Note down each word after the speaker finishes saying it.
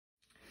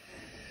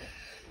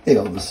Hey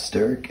all, this is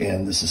Derek,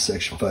 and this is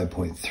section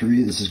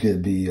 5.3. This is going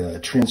to be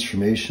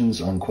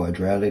transformations on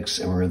quadratics,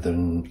 and we're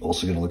then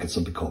also going to look at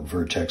something called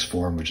vertex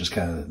form, which is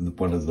kind of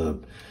one of the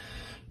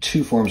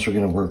two forms we're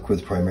going to work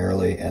with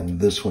primarily,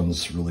 and this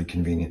one's really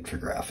convenient for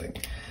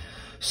graphing.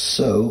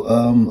 So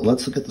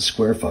let's look at the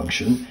square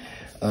function.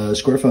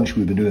 Square function,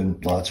 we've been doing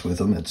lots with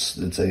them. It's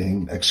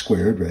a x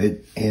squared, right?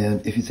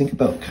 And if you think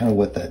about kind of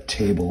what that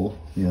table,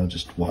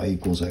 just y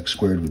equals x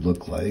squared would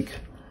look like,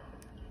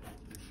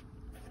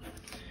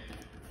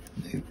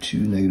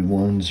 -2,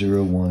 -1,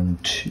 0, 1,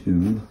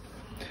 2.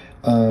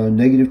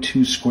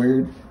 -2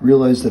 squared,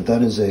 realize that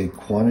that is a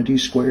quantity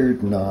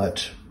squared,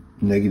 not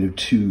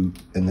 -2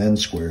 and then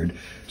squared.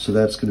 So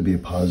that's going to be a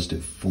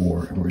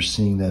 +4, and we're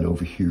seeing that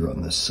over here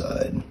on this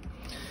side.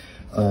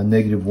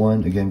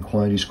 -1, again,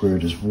 quantity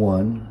squared is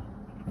 1,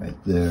 right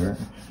there.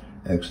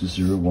 X is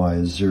 0, y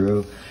is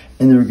 0.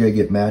 And then we're going to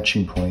get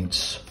matching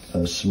points,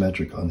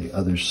 symmetric on the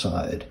other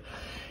side.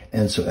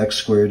 And so x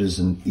squared is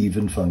an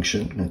even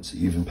function, and it's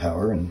even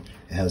power, and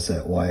it has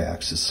that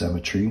y-axis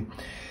symmetry.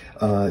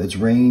 Its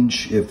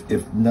range,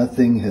 if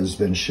nothing has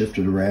been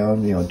shifted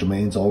around,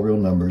 domain's all real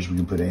numbers, we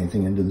can put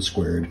anything into the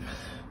squared,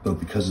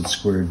 but because it's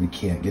squared, we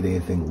can't get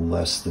anything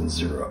less than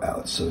 0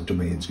 out. So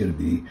domain's going to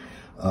be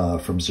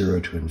from 0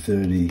 to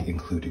infinity,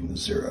 including the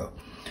 0.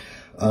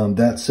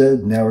 That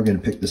said, now we're going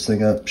to pick this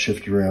thing up,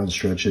 shift it around,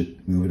 stretch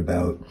it, move it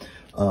about,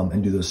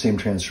 and do those same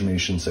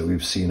transformations that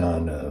we've seen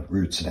on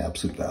roots and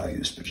absolute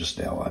values, but just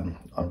now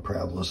on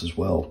parabolas as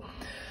well.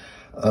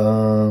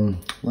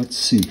 Let's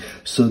see.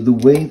 So the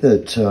way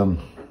that,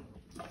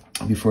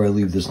 before I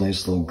leave this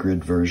nice little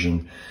grid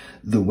version,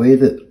 the way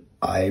that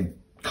I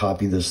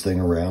copy this thing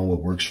around,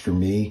 what works for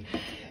me,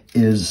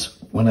 is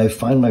when I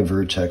find my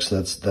vertex,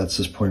 that's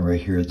this point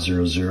right here at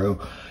 0, 0,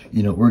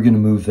 we're going to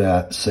move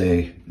that,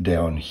 say,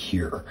 down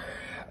here.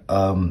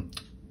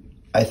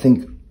 I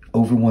think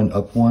over 1,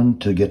 up 1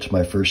 to get to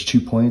my first 2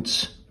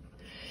 points.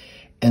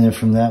 And then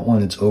from that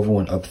one, it's over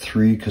 1, up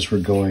 3, because we're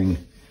going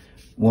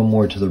one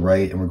more to the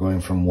right, and we're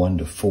going from 1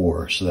 to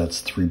 4. So that's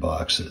 3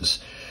 boxes.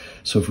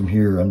 So from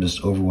here, I'm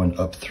just over 1,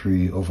 up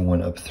 3, over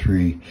 1, up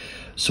 3.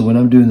 So when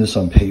I'm doing this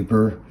on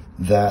paper,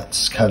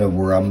 that's kind of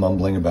where I'm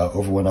mumbling about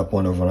over 1, up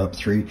 1, over 1, up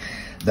 3.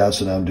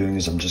 That's what I'm doing,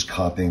 is I'm just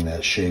copying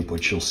that shape,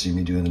 which you'll see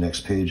me do in the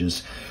next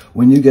pages.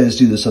 When you guys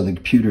do this on the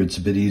computer, it's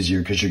a bit easier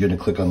because you're going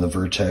to click on the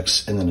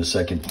vertex and then a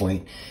second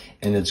point,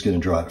 and it's going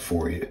to draw it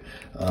for you.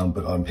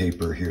 But on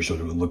paper, here's what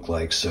it would look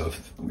like. So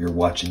if you're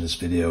watching this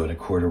video in a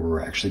quarter where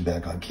we're actually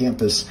back on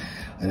campus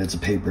and it's a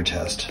paper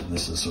test,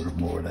 this is sort of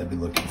more what I'd be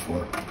looking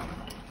for.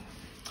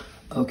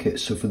 Okay,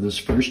 so for this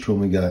first one,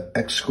 we got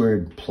x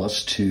squared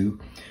plus 2.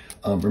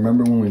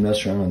 Remember when we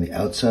messed around on the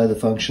outside of the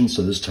function?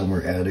 So this time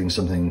we're adding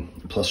something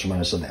plus or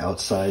minus on the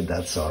outside.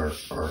 That's our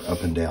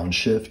up and down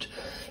shift.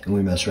 And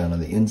we messed around on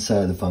the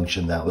inside of the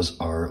function. That was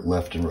our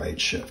left and right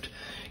shift.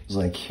 It's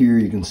like here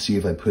you can see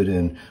if I put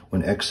in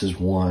when x is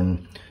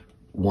 1,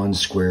 1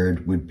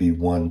 squared would be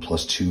 1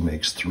 plus 2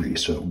 makes 3.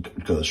 So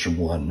it goes from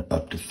 1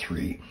 up to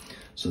 3.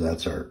 So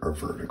that's our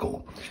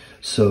vertical.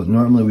 So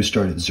normally we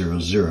start at 0,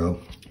 0.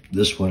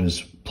 This one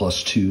is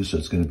plus 2, so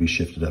it's going to be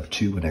shifted up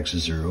 2 when x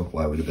is 0.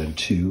 Y would have been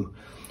 2.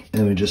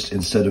 And then we just,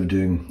 instead of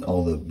doing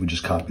we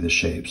just copy the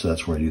shape. So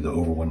that's where I do the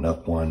over 1,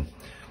 up 1,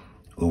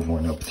 over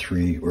 1, up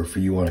 3. Or for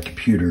you on a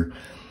computer,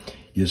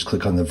 you just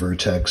click on the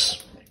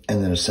vertex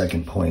and then a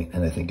second point,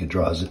 and I think it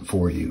draws it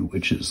for you,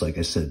 which is, like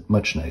I said,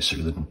 much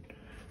nicer than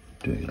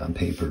doing it on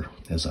paper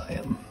as I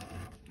am.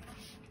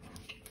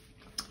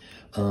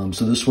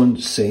 So this one,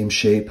 same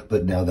shape,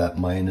 but now that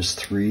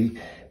 -3,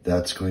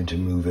 that's going to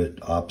move it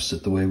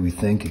opposite the way we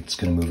think. It's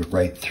going to move it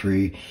right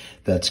 3.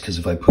 That's because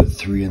if I put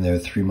 3 in there,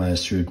 3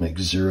 minus 3 would make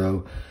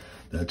 0.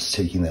 That's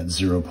taking that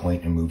 0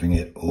 point and moving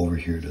it over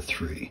here to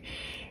 3.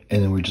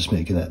 And then we're just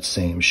making that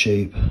same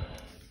shape.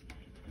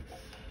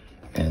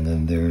 And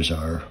then there's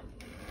our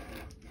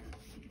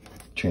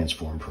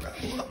transform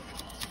parabola.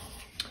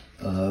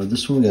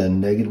 This one we got a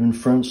negative in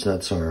front, so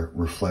that's our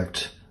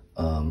reflect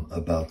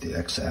about the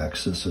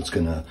x-axis. So it's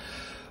going to,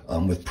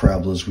 with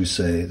parabolas, we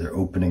say they're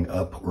opening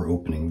up or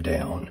opening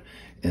down.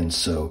 And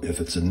so if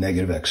it's a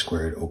negative x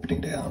squared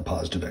opening down,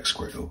 positive x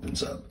squared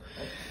opens up.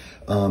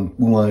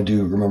 We want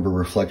to remember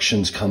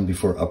reflections come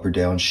before up or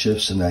down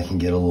shifts, and that can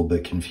get a little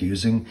bit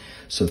confusing.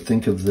 So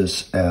think of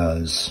this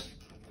as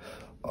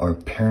our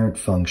parent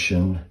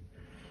function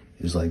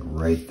is like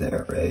right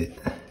there, right?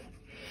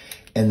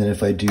 And then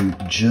if I do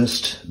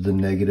just the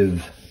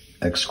negative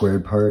x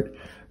squared part,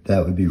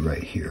 that would be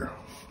right here.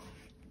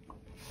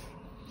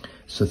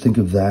 So think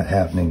of that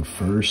happening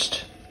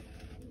first,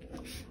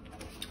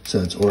 so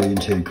it's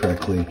oriented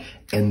correctly,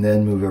 and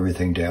then move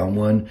everything down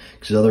 1.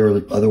 Because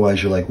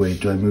otherwise you're like, wait,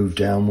 do I move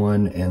down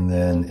 1?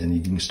 And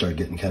you can start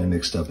getting kind of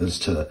mixed up as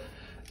to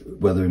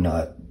whether or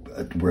not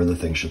where the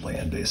thing should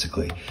land,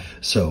 basically.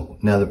 So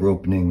now that we're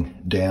opening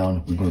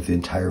down, we move the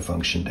entire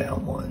function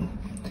down 1.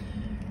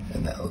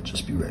 And that'll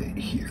just be right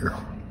here.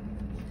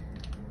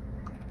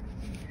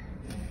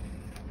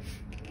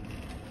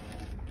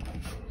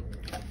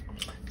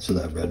 So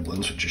that red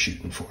one's what you're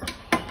shooting for.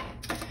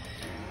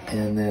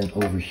 And then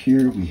over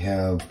here we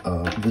have,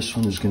 this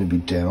one is going to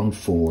be down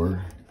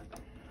 4,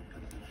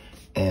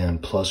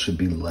 and plus would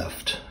be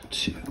left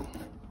 2.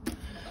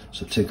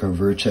 So take our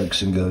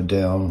vertex and go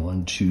down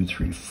 1, 2,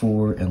 3,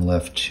 4, and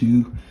left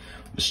 2.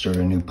 We'll start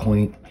a new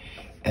point,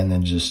 and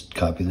then just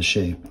copy the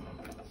shape.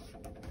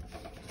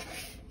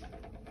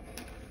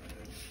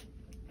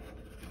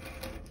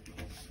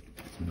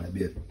 That might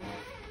be it.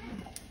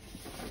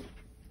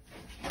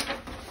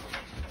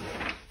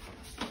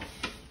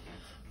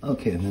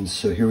 Okay, and then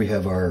so here we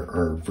have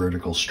our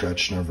vertical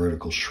stretch and our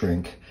vertical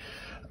shrink.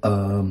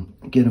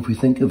 Again, if we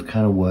think of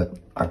kind of what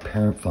our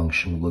parent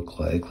function would look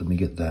like, let me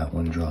get that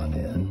one drawn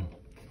in.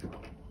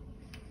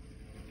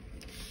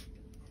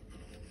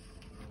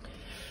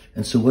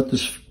 And so what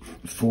this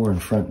 4 in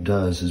front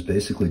does is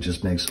basically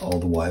just makes all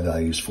the y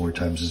values 4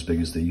 times as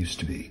big as they used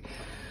to be.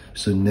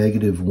 So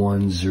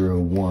 -1, 0,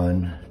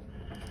 1.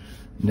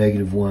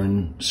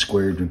 -1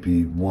 squared would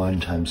be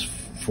 1 times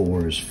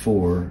 4 is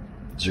 4.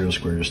 0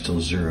 squared is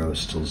still 0,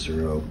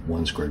 0.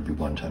 1 squared would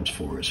be 1 times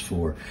 4 is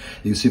 4.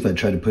 You can see if I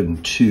try to put in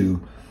 2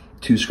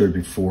 squared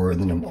would be 4, and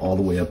then I'm all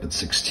the way up at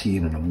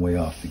 16, and I'm way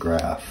off the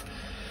graph.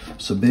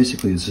 So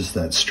basically, it's just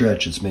that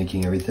stretch. It's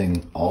making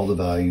everything, all the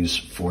values,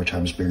 4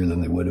 times bigger than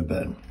they would have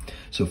been.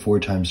 So 4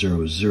 times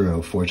 0 is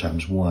 0, 4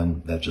 times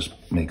 1, that just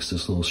makes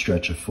this little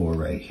stretch of 4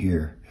 right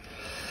here.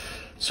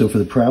 So for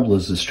the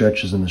parabolas, the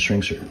stretches and the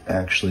shrinks are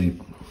actually,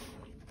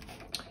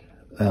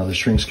 the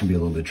shrinks can be a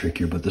little bit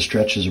trickier, but the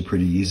stretches are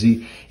pretty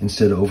easy.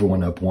 Instead of over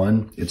 1 up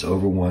 1, it's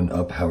over 1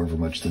 up however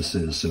much this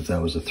is. So if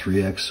that was a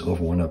 3x,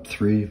 over 1 up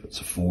 3,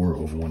 it's a 4,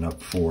 over 1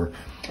 up 4,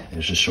 and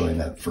it's just showing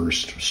that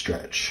first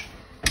stretch.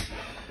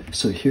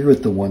 So here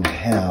at the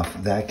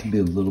 1/2, that can be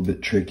a little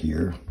bit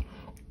trickier.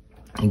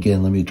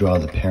 Again, let me draw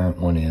the parent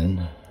one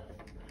in,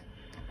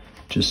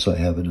 just so I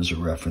have it as a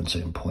reference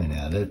and point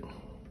at it.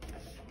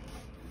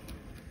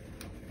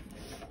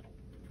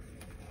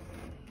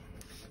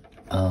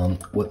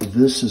 What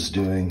this is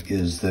doing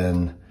is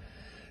then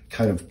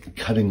kind of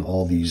cutting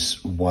all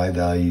these y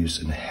values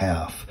in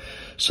half.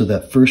 So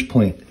that first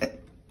point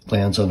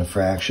lands on a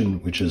fraction,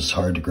 which is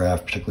hard to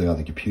graph, particularly on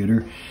the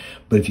computer.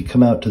 But if you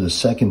come out to the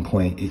second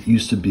point, it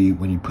used to be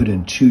when you put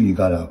in 2, you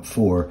got out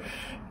 4.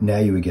 Now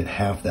you would get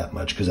half that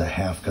much because that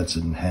half cuts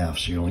it in half,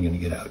 so you're only going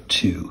to get out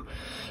 2.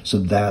 So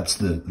that's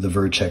the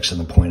vertex and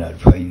the point I'd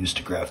probably use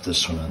to graph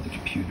this one on the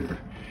computer.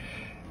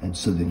 And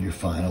so then your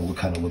final will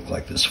kind of look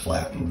like this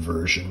flattened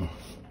version,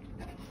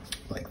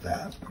 like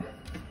that.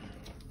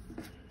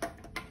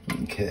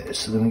 Okay,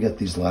 so then we got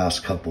these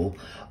last couple.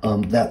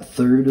 That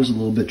third is a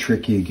little bit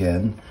tricky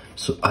again.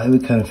 So I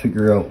would kind of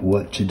figure out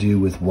what to do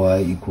with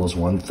y equals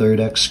 1/3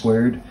 x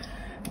squared,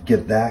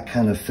 get that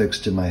kind of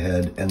fixed in my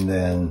head, and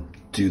then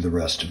do the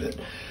rest of it.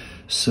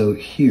 So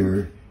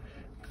here,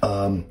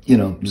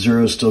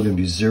 0 is still going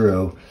to be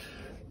 0.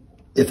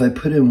 If I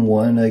put in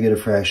 1, I get a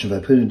fraction.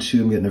 If I put in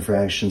 2, I'm getting a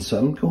fraction. So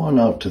I'm going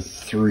out to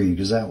 3,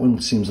 because that one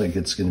seems like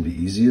it's going to be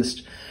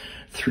easiest.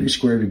 3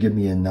 squared would give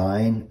me a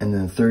 9, and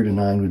then a third of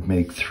 9 would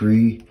make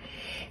 3.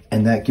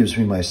 And that gives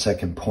me my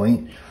second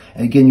point.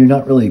 And again, you're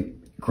not really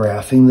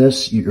graphing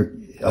this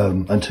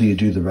until you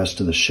do the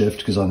rest of the shift,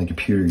 because on the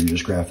computer, you're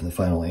just graphing the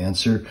final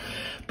answer.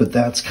 But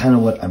that's kind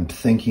of what I'm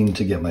thinking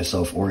to get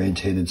myself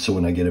orientated, so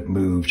when I get it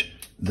moved,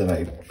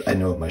 then I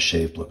know what my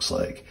shape looks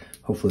like.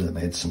 Hopefully that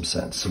made some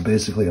sense. So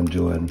basically I'm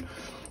doing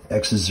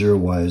x is 0,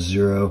 y is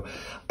 0.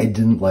 I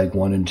didn't like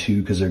 1 and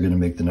 2 because they're going to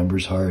make the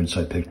numbers hard,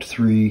 so I picked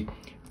 3.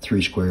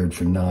 3 squared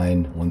for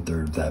 9,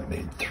 1/3 of that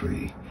made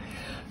 3.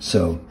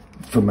 So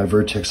from my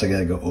vertex, I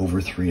gotta go over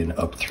 3 and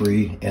up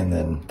 3, and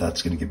then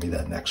that's gonna give me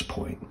that next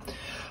point.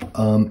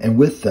 And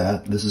with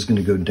that, this is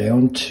gonna go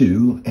down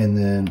 2, and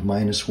then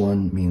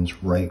 -1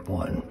 means right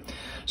 1.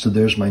 So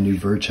there's my new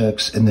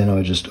vertex, and then I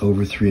would just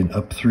over 3 and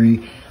up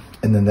 3,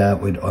 and then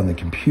that would, on the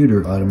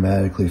computer,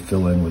 automatically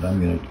fill in what I'm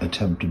gonna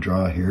attempt to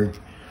draw here,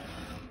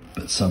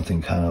 but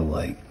something kind of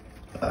like,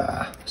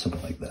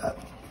 something like that.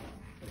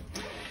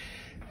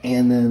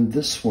 And then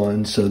this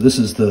one, so this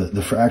is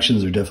the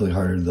fractions are definitely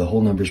harder. The whole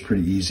number is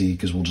pretty easy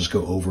because we'll just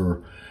go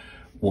over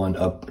 1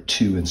 up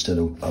 2 instead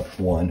of up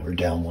 1, or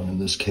down 1 in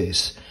this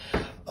case.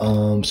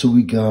 So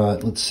we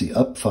got, let's see,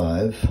 up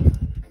 5.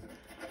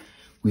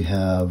 We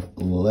have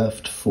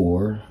left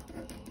 4.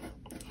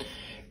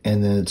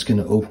 And then it's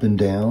going to open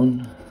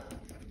down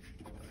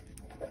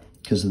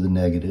because of the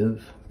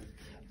negative,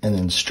 and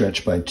then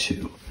stretch by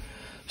 2.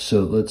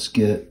 So let's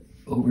get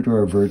over to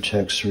our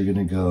vertex. We're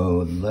going to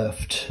go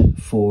left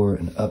 4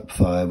 and up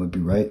 5 would be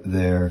right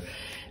there.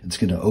 It's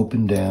going to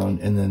open down,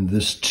 and then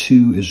this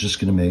 2 is just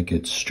going to make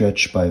it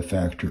stretch by a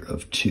factor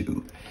of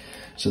 2.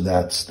 So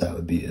that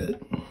would be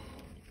it.